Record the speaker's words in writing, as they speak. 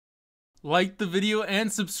Like the video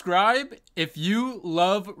and subscribe if you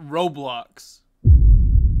love Roblox.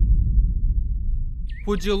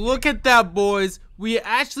 Would you look at that, boys? We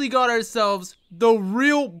actually got ourselves the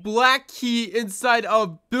real black key inside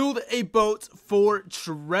of Build a Boat for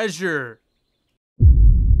Treasure.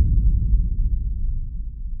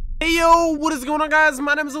 Hey yo, what is going on, guys?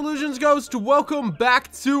 My name is Illusions Ghost. Welcome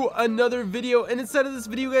back to another video, and inside of this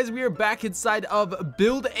video, guys, we are back inside of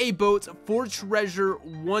Build a Boat for Treasure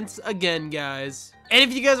once again, guys. And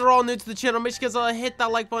if you guys are all new to the channel, make sure you guys all hit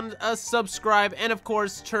that like button, subscribe, and of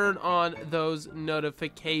course turn on those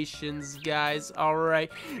notifications, guys. Alright,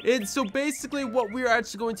 and so basically what we're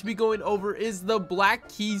actually going to be going over is the black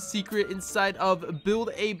key secret inside of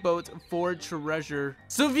Build a Boat for Treasure.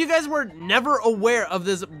 So if you guys were never aware of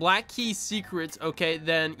this black key secret, okay,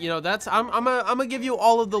 then you know that's I'm gonna give you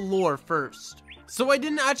all of the lore first. So I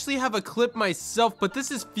didn't actually have a clip myself, but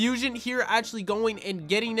this is Fusion here actually going and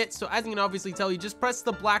getting it. So as you can obviously tell, you just press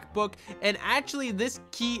the black book, and actually this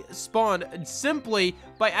key spawned simply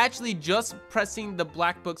by actually just pressing the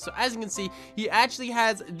black book. So as you can see, he actually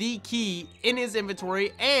has the key in his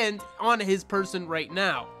inventory and on his person right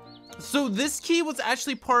now. So this key was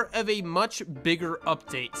actually part of a much bigger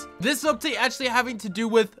update. This update actually having to do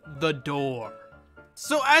with the door.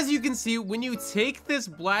 So as you can see, when you take this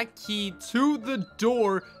black key to the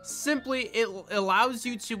door, simply it allows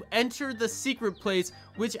you to enter the secret place,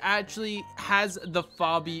 which actually has the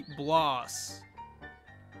ROBLOX.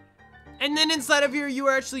 And then inside of here, you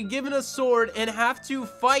are actually given a sword and have to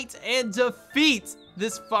fight and defeat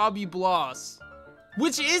this ROBLOX.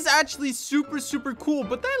 Which is actually super cool,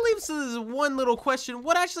 but that leaves us one little question.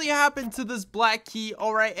 What actually happened to this black key,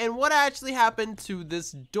 alright, and what actually happened to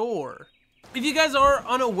this door? If you guys are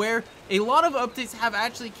unaware, a lot of updates have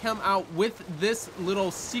actually come out with this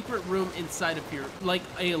little secret room inside of here. Like,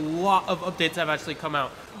 a lot of updates have actually come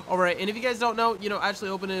out. Alright, and if you guys don't know, you know, actually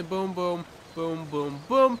open it, boom, boom, boom, boom,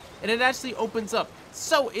 boom, and it actually opens up.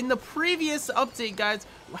 So, in the previous update, guys,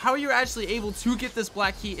 how you're actually able to get this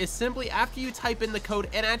black key is simply after you type in the code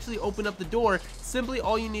and actually open up the door, simply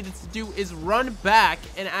all you needed to do is run back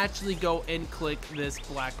and actually go and click this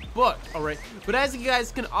black book, alright? But as you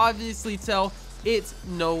guys can obviously tell, it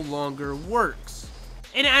no longer works.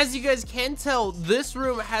 And as you guys can tell, this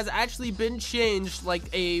room has actually been changed, like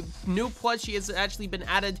a new plushie has actually been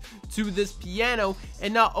added to this piano,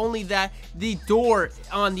 and not only that, the door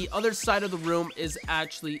on the other side of the room is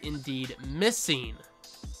actually indeed missing.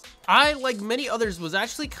 I, like many others, was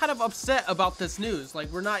actually kind of upset about this news. Like,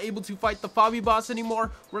 we're not able to fight the ROBLOX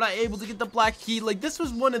anymore. We're not able to get the black key. Like, this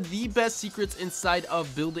was one of the best secrets inside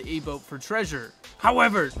of Build a Boat for Treasure.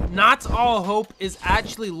 However, not all hope is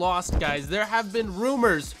actually lost, guys. There have been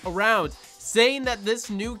rumors around saying that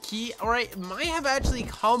this new key, alright, might have actually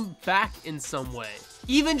come back in some way.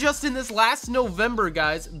 Even just in this last November,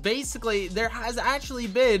 guys, basically, there has actually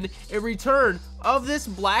been a return of this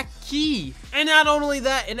black key. And not only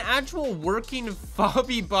that, an actual working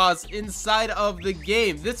ROBLOX inside of the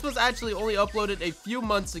game. This was actually only uploaded a few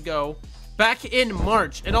months ago, back in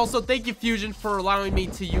March. And also, thank you, Fusion, for allowing me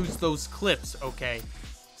to use those clips, okay?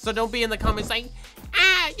 So don't be in the comments saying,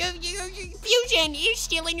 Fusion, you're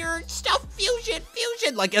stealing your stuff,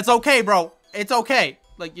 Fusion. Like, it's okay, bro. It's okay.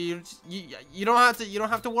 Like, you don't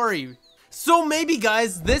have to worry. So maybe,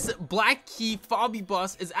 guys, this black key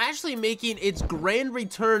ROBLOX is actually making its grand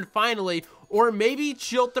return finally, or maybe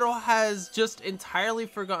Chiltro has just entirely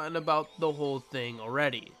forgotten about the whole thing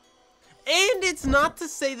already. And it's not to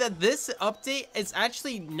say that this update is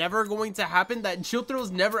actually never going to happen, that Chiltro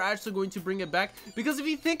is never actually going to bring it back, because if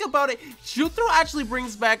you think about it, Chiltro actually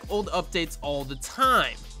brings back old updates all the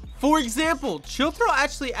time. For example, Chiltro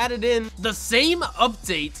actually added in the same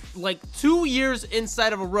update like 2 years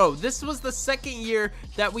inside of a row. This was the second year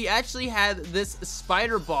that we actually had this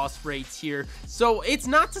spider boss right here. So it's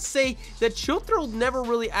not to say that Chiltro never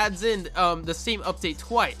really adds in the same update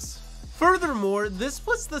twice. Furthermore, this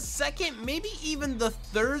was the second, maybe even the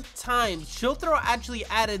third time Chiltro actually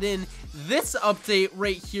added in this update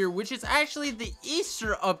right here, which is actually the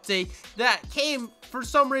Easter update that came for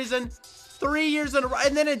some reason 3 years in a row,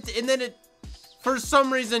 and then it for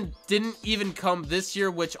some reason didn't even come this year,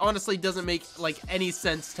 which honestly doesn't make like any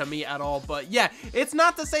sense to me at all. But yeah, it's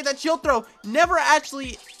not to say that Chiltro never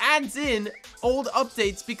actually adds in old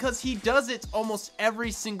updates, because he does it almost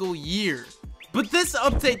every single year. But this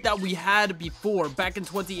update that we had before, back in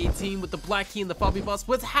 2018 with the black key and the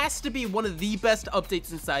ROBLOX, has to be one of the best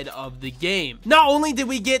updates inside of the game. Not only did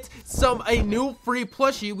we get a new free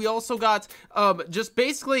plushie, we also got just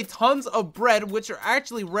basically tons of bread, which are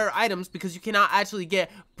actually rare items because you cannot actually get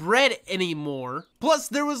bread anymore. Plus,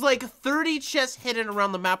 there was like 30 chests hidden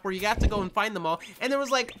around the map where you got to go and find them all. And there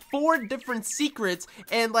was like 4 different secrets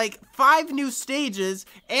and like 5 new stages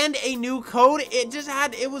and a new code.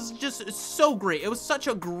 It was just so great. It was such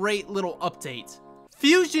a great little update.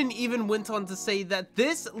 Fusion even went on to say that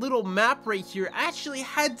this little map right here actually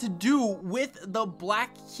had to do with the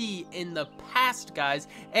black key in the past, guys.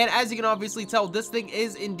 And as you can obviously tell, this thing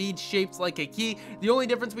is indeed shaped like a key. The only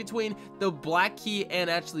difference between the black key and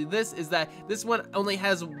actually this is that this one only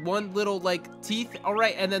has one little like teeth, all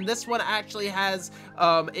right, and then this one actually has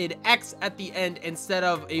an X at the end instead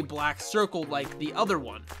of a black circle like the other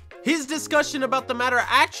one. His discussion about the matter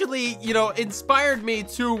actually, inspired me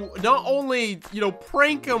to not only,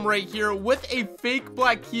 prank him right here with a fake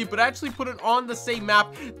black key, but actually put it on the same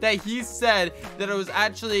map that he said that it was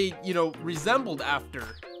actually, resembled after.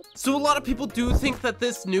 So a lot of people do think that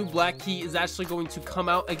this new black key is actually going to come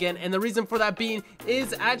out again, and the reason for that being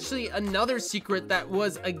is actually another secret that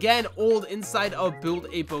was again old inside of Build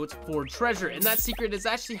a Boat for Treasure, and that secret is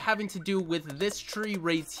actually having to do with this tree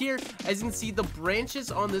right here. As you can see, the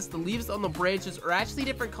branches on this, the leaves on the branches are actually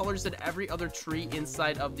different colors than every other tree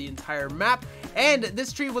inside of the entire map. And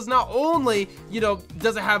this tree was not only,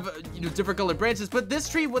 doesn't have, different colored branches, but this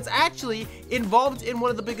tree was actually involved in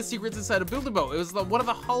one of the biggest secrets inside of Build a Boat. It was one of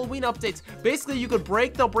the Halloween updates. Basically, you could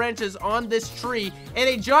break the branches on this tree and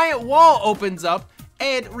a giant wall opens up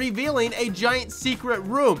and revealing a giant secret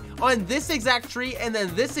room on this exact tree, and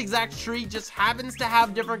then this exact tree just happens to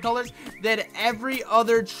have different colors than every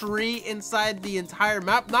other tree inside the entire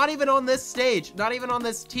map. Not even on this stage, not even on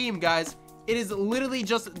this team, guys. It is literally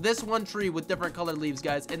just this one tree with different colored leaves,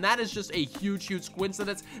 guys, and that is just a huge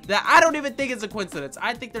coincidence that I don't even think it's a coincidence.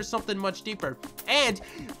 I think there's something much deeper. And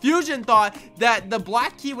Fusion thought that the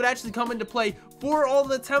black key would actually come into play for all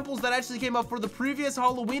the temples that actually came up for the previous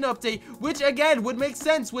Halloween update, which again would make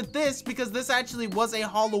sense with this because this actually was a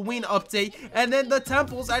Halloween update, and then the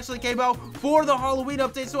temples actually came out for the Halloween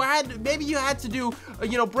update. So maybe you had to do,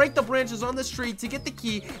 break the branches on this tree to get the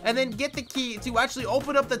key, and then get the key to actually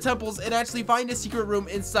open up the temples and actually find a secret room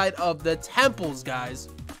inside of the temples, guys.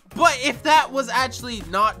 But if that was actually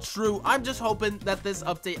not true, I'm just hoping that this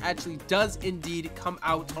update actually does indeed come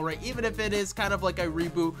out, alright? Even if it is kind of like a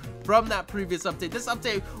reboot from that previous update. This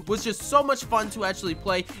update was just so much fun to actually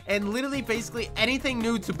play, and literally basically anything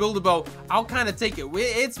new to Build a Boat, I'll kind of take it.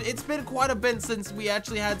 It's been quite a bit since we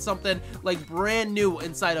actually had something like brand new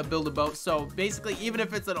inside of Build a Boat. So basically, even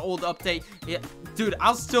if it's an old update, yeah, dude,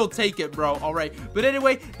 I'll still take it, bro, alright? But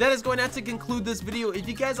anyway, that is going to have to conclude this video. If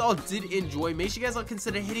you guys all did enjoy, make sure you guys all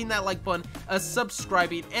consider hitting that like button,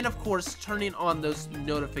 subscribing, and of course turning on those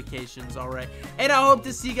notifications, alright? And I hope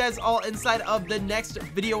to see you guys all inside of the next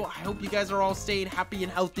video. I hope you guys are all staying happy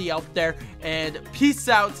and healthy out there, and peace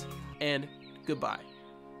out and goodbye.